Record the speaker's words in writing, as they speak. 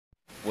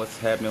What's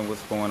happening?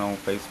 What's going on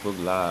Facebook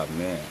Live,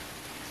 man?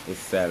 It's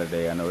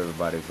Saturday. I know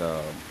everybody's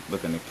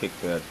looking to kick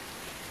that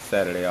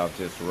Saturday off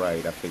just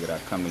right. I figured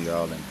I'd come to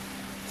y'all and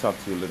talk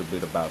to you a little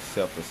bit about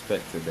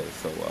self-respect today.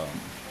 So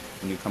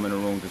when you come in the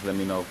room, just let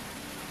me know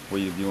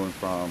where you're viewing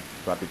from.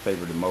 Drop your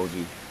favorite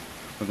emoji.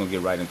 We're gonna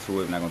get right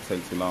into it. Not gonna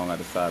take too long. I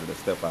decided to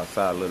step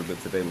outside a little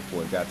bit today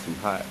before it got too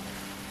hot.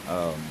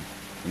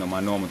 Um, my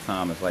normal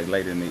time is like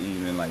later in the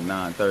evening, like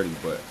 9:30,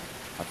 but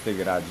I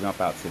figured I'd jump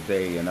out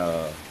today and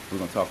we're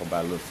gonna talk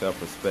about a little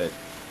self-respect.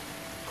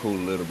 Cool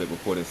a little bit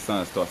before the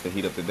sun starts to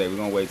heat up today. We're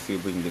gonna wait to see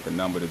if we can get the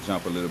number to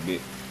jump a little bit.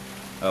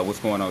 What's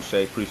going on,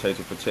 Shay? Appreciate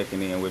you for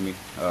checking in with me.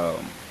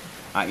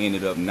 I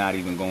ended up not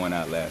even going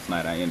out last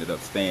night. I ended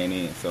up staying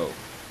in, so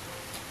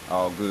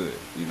all good.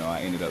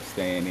 I ended up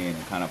staying in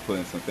and kind of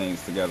putting some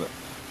things together.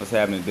 What's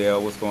happening,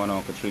 Dale? What's going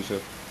on, Patricia?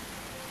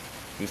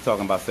 We was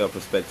talking about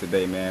self-respect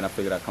today, man. I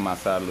figured I'd come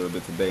outside a little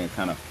bit today and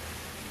kind of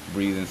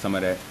breathe in some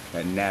of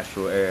that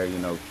natural air,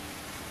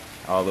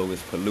 although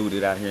it's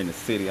polluted out here in the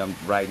city. I'm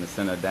right in the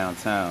center of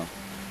downtown,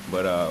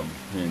 but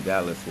here in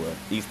Dallas, well,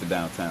 east of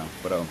downtown.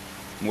 But I'm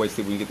waiting to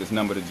see if we can get this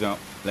number to jump.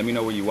 Let me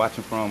know where you're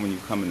watching from when you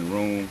come in the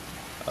room.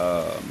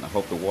 I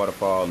hope the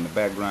waterfall in the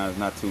background is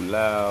not too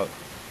loud.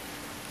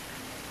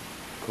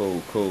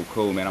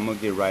 Cool, man. I'm gonna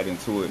get right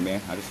into it,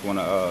 man. I just want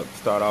to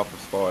start off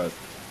as far as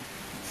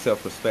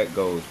self-respect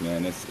goes,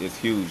 man. It's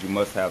huge. You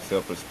must have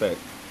self-respect.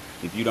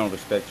 If you don't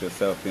respect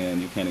yourself,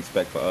 then you can't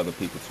expect for other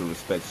people to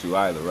respect you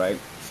either, right?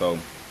 So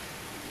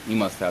you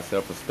must have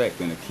self-respect,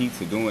 and the key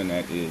to doing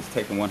that is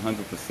taking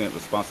 100%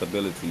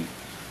 responsibility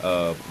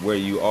of where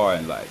you are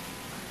in life.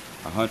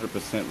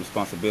 100%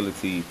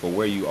 responsibility for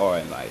where you are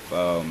in life.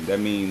 That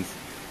means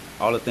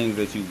all the things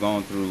that you've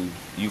gone through,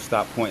 you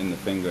stop pointing the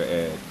finger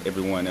at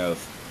everyone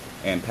else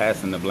and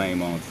passing the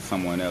blame on to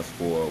someone else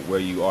for where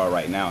you are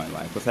right now in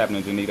life. What's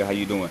happening, Janita? How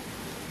you doing?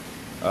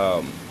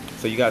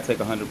 So you got to take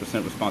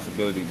 100%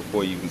 responsibility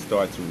before you can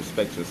start to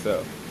respect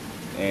yourself.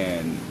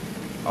 And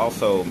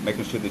also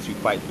making sure that you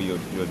fight for your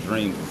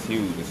dreams is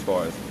huge as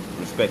far as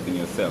respecting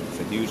yourself. It's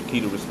a huge key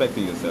to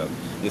respecting yourself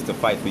is to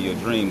fight for your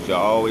dreams. You're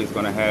always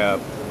going to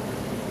have,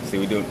 see,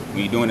 when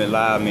you're doing it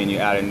live, man,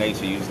 you're out in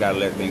nature. You just got to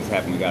let things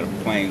happen. You got a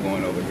plane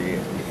going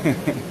overhead.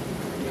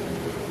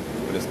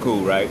 But it's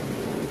cool, right?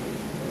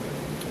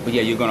 But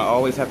yeah, you're going to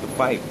always have to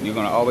fight. You're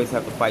going to always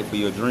have to fight for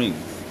your dreams.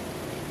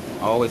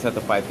 Always have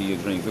to fight for your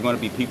dreams. There are going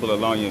to be people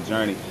along your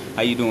journey.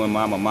 How you doing,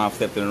 Mama? Mom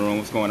stepped in the room.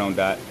 What's going on,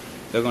 Dot?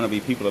 There are going to be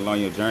people along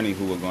your journey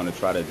who are going to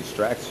try to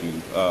distract you,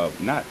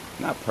 not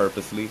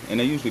purposely. And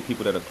they're usually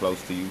people that are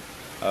close to you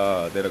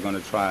that are going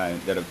to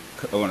are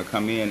going to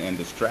come in and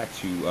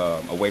distract you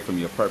away from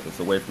your purpose,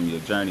 away from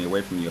your journey,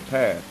 away from your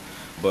path.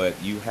 But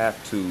you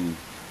have to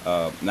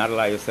not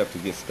allow yourself to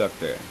get stuck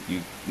there.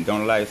 You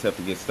don't allow yourself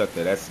to get stuck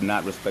there. That's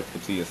not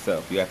respectful to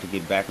yourself. You have to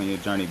get back on your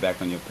journey,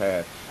 back on your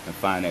path, and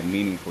find that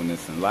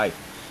meaningfulness in life.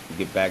 And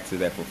get back to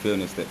that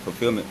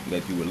fulfillment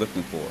that you were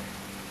looking for.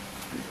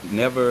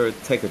 Never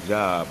take a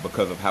job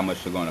because of how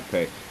much you're going to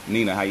pay.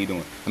 Nina, how you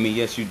doing? I mean,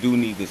 yes, you do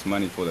need this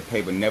money for the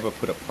pay, but never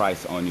put a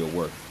price on your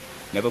worth.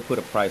 Never put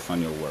a price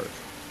on your worth.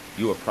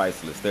 You are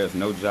priceless. There's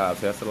no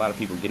jobs. There's a lot of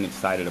people getting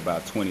excited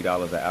about $20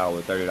 an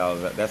hour,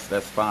 $30.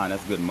 That's fine.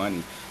 That's good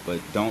money. But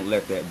don't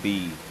let that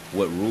be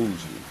what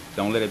rules you.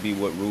 Don't let it be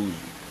what rules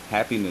you.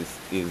 Happiness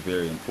is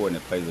very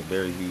important. It plays a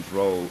very huge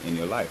role in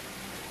your life.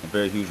 A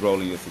very huge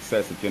role in your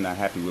success. If you're not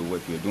happy with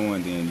what you're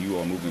doing, then you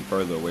are moving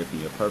further away from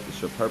your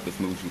purpose. Your purpose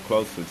moves you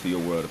closer to your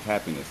world of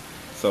happiness.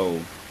 So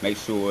make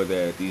sure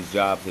that these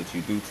jobs that you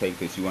do take,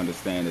 that you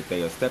understand that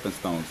they are stepping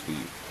stones for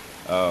you.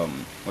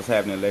 What's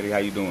happening, lady? How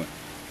you doing?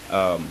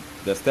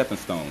 They're stepping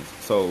stones.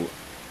 So,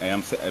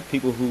 and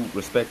people who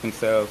respect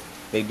themselves,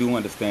 they do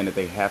understand that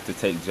they have to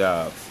take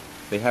jobs.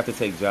 They have to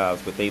take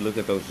jobs, but they look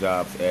at those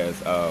jobs as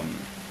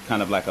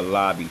kind of like a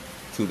lobby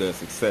to their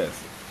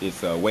success.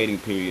 It's a waiting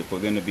period for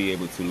them to be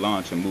able to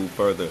launch and move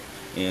further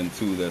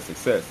into their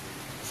success.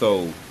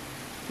 So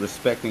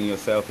respecting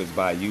yourself is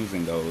by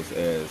using those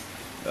as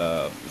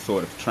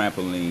sort of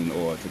trampoline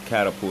or to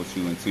catapult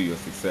you into your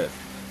success.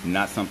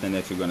 Not something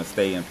that you're going to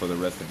stay in for the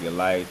rest of your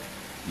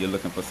life. You're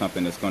looking for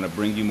something that's going to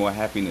bring you more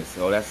happiness.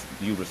 So that's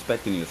you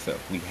respecting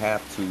yourself. We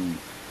have to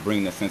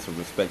bring that sense of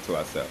respect to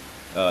ourselves.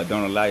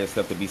 Don't allow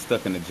yourself to be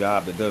stuck in a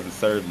job that doesn't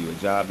serve you, a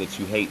job that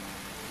you hate,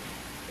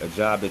 a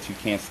job that you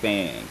can't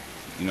stand.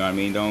 You know what I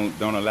mean?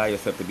 Don't allow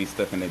yourself to be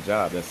stuck in a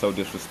job. That's so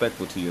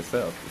disrespectful to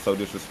yourself. It's so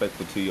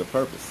disrespectful to your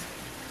purpose.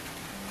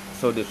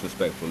 So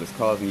disrespectful. It's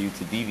causing you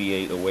to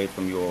deviate away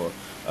from your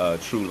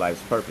true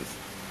life's purpose.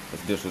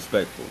 It's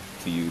disrespectful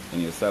to you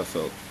and yourself.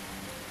 So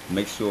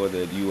make sure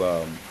that you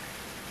are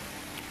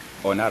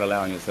not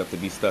allowing yourself to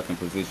be stuck in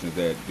positions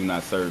that do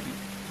not serve you.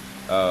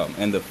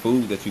 And the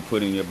food that you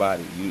put in your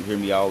body. You hear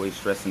me always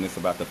stressing this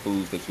about the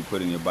foods that you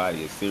put in your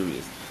body is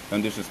serious.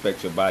 Don't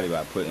disrespect your body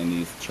by putting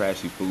these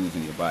trashy foods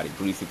in your body,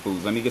 greasy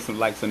foods. Let me get some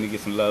likes, let me get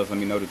some loves, let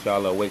me know that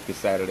y'all are awake this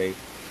Saturday.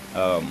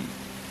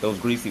 Those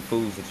greasy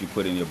foods that you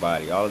put in your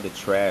body, all of the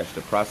trash,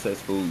 the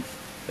processed foods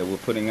that we're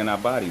putting in our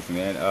bodies,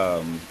 man.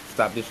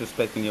 Stop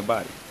disrespecting your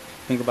body.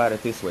 think about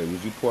it this way.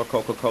 Would you pour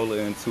Coca-Cola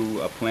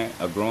into a plant,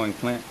 a growing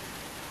plant?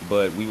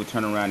 But we would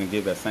turn around and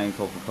give that same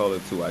Coca-Cola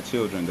to our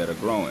children that are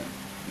growing.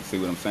 You see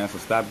what I'm saying? So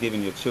stop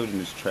giving your children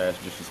this trash,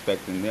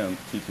 disrespecting them,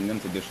 teaching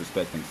them to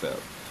disrespect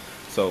themselves.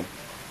 So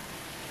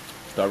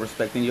start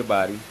respecting your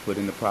body, put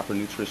in the proper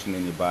nutrition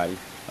in your body.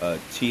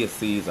 Chia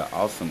seeds are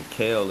awesome.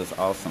 Kale is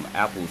awesome.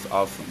 Apple is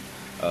awesome.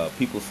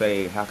 People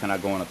say, how can I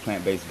go on a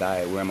plant-based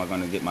diet? Where am I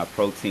going to get my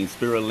protein?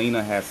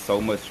 Spirulina has so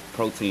much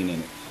protein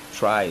in it.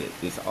 Try it.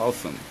 It's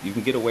awesome. You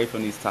can get away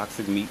from these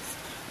toxic meats.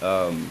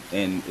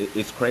 And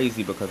it's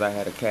crazy because I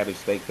had a cabbage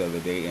steak the other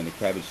day, and the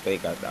cabbage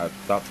steak, I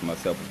thought to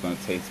myself, was going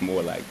to taste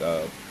more like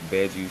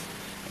veggies.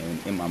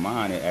 And in my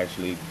mind, it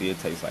actually did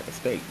taste like a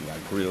steak. I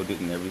grilled it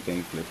and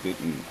everything, flipped it,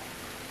 and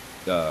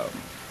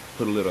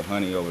put a little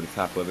honey over the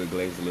top of it,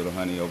 glazed a little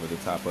honey over the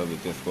top of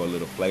it just for a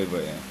little flavor.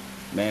 And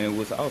man, it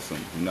was awesome,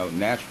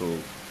 natural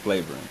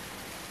flavoring.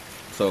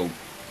 So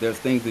there's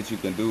things that you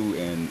can do,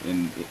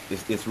 and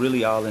it's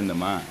really all in the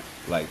mind.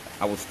 Like,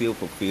 I was still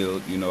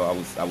fulfilled,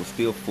 I was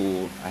still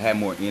full. I had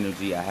more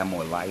energy, I had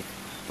more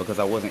life because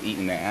I wasn't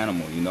eating that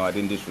animal. I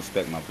didn't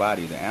disrespect my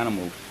body. The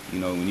animal,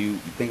 when you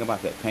think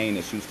about that pain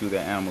that shoots through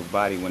that animal's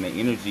body, when the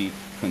energy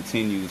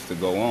continues to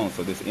go on,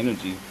 so this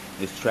energy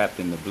is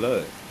trapped in the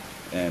blood,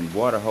 and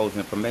water holds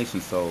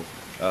information. So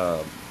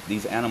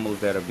these animals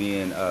that are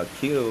being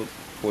killed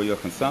for your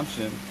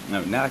consumption.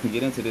 Now I can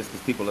get into this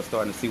because people are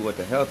starting to see what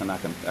the health, and I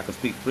can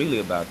speak freely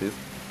about this.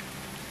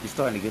 You're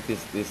starting to get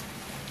this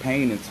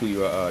pain into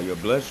your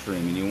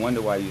bloodstream, and you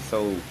wonder why you're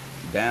so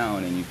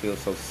down and you feel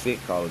so sick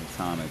all the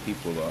time, and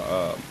people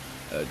are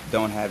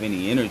don't have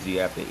any energy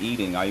after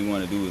eating. All you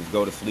want to do is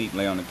go to sleep,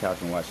 lay on the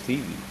couch, and watch TV.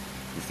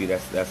 You see,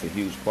 that's a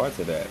huge part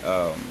of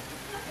that.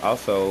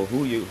 Also,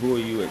 who are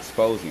you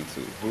exposing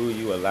to? Who are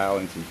you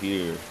allowing to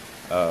hear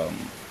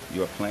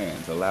your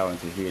plans, allowing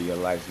to hear your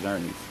life's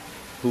journeys?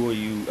 Who are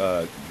you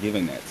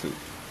giving that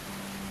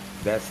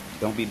to?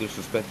 Don't be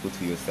disrespectful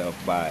to yourself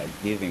by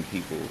giving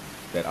people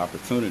that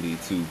opportunity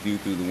to view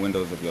through the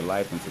windows of your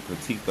life and to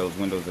critique those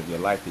windows of your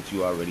life that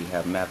you already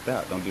have mapped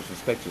out. Don't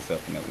disrespect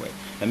yourself in that way.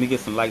 Let me get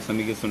some likes, let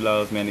me get some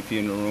loves, man, if you're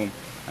in the room.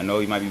 I know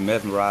you might be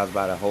mesmerized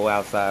by the whole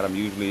outside. I'm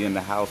usually in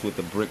the house with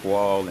the brick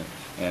wall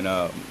and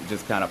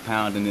just kind of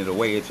pounding it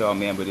away at y'all,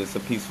 man, but it's a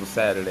peaceful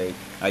Saturday.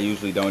 I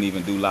usually don't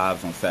even do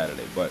lives on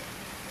Saturday, but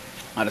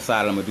I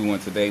decided I'm going to do one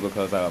today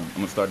because I'm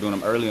going to start doing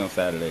them early on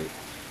Saturdays.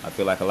 I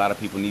feel like a lot of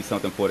people need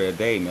something for their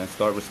day, man.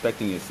 Start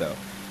respecting yourself.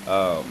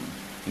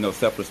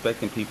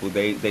 Self-respecting people,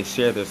 they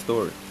share their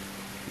story.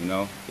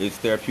 It's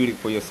therapeutic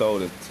for your soul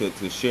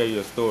to share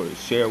your story,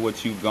 share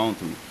what you've gone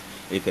through.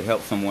 If it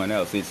helps someone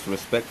else, it's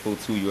respectful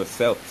to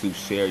yourself to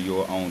share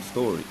your own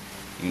story.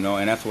 And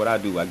that's what I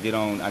do. I get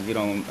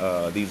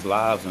on these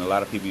lives, and a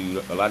lot of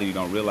you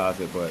don't realize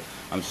it, but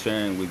I'm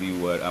sharing with you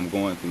what I'm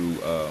going through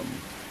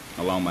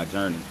along my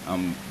journey.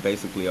 I'm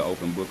basically an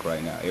open book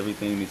right now.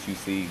 Everything that you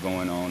see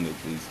going on,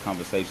 these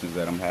conversations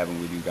that I'm having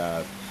with you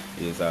guys,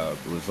 is a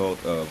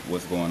result of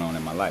what's going on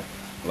in my life.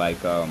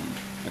 Like I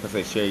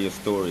say, share your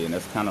story, and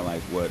that's kind of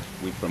like what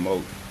we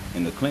promote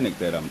in the clinic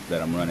that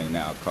I'm running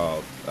now,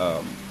 called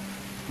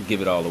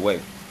Give It All Away,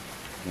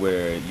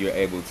 where you're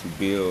able to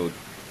build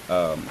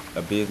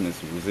a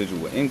business with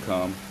residual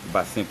income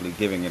by simply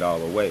giving it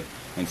all away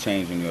and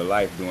changing your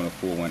life, doing a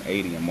full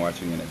 180 and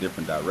marching in a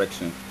different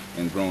direction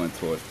and growing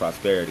towards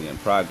prosperity and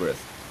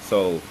progress.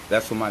 So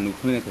that's what my new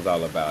clinic is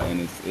all about, and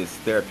it's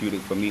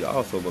therapeutic for me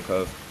also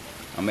because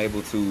I'm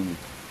able to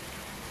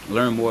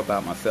learn more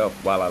about myself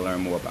while I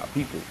learn more about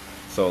people.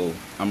 So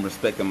I'm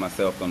respecting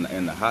myself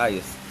in the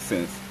highest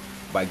sense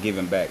by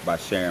giving back, by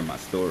sharing my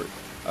story.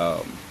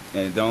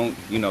 And don't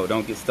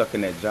get stuck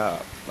in that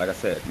job. Like I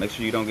said, make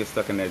sure you don't get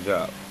stuck in that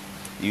job.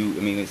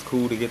 It's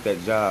cool to get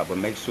that job, but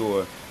make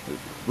sure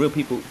real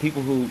people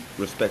who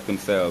respect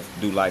themselves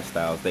do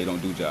lifestyles. They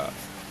don't do jobs.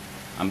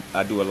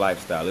 I do a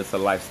lifestyle. It's a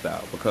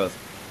lifestyle because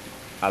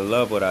I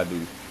love what I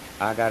do.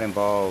 I got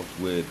involved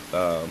with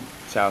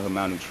childhood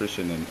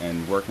malnutrition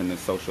and working in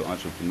social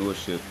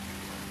entrepreneurship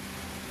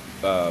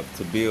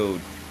to build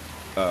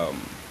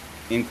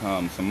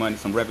income, some money,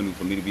 some revenue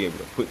for me to be able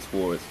to put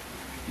towards,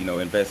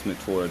 investment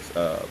towards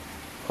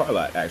car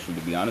lot, actually,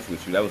 to be honest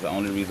with you. That was the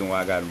only reason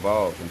why I got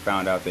involved, and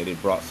found out that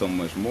it brought so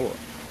much more.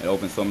 It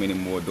opened so many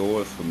more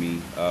doors for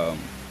me.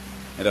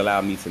 It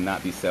allowed me to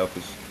not be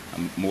selfish.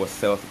 I'm more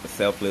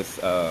selfless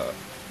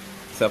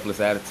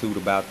attitude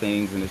about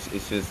things, and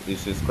it's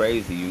just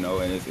crazy, and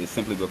it's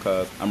simply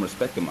because I'm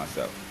respecting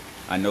myself.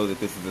 I know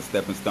that this is a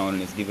stepping stone,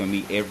 and it's giving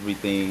me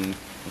everything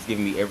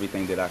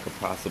that I could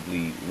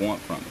possibly want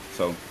from it.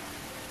 So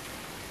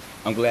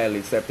I'm gladly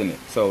accepting it.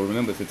 So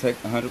remember to take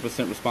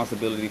 100%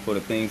 responsibility for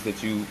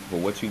for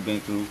what you've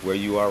been through, where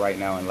you are right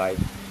now in life.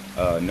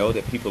 Know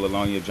that people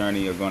along your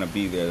journey are going to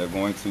be there. They're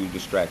going to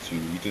distract you.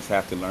 You just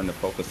have to learn to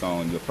focus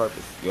on your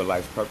purpose, your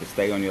life's purpose.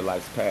 Stay on your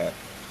life's path.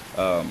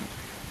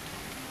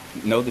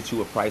 Know that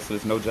you are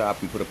priceless. No job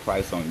can put a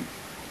price on you.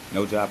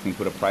 No job can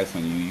put a price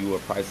on you. You are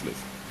priceless.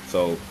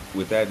 So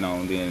with that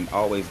known, then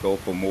always go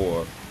for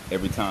more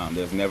every time.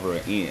 There's never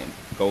an end.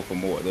 Go for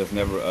more. There's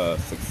never a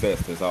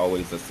success. There's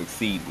always a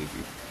succeed with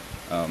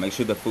you. Make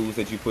sure the foods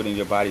that you put in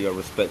your body are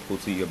respectful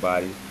to your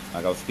body.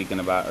 Like I was speaking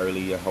about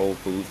earlier, whole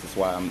foods. That's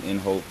why I'm in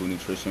whole food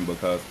nutrition,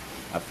 because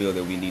I feel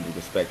that we need to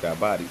respect our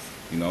bodies,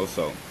 you know.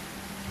 So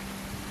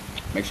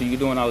make sure you're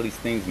doing all of these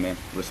things, man.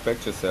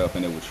 Respect yourself,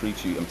 and it will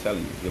treat you. I'm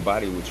telling you, your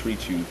body will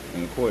treat you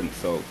in accordance.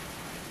 So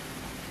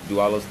do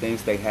all those things.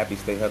 Stay happy,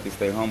 stay healthy,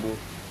 stay humble.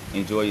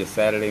 Enjoy your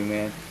Saturday,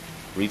 man.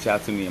 Reach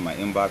out to me in my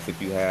inbox if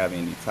you have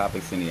any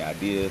topics, any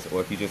ideas,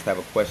 or if you just have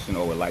a question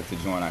or would like to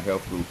join our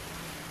health group.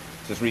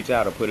 Just reach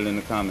out or put it in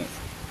the comments.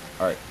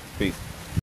 All right, peace.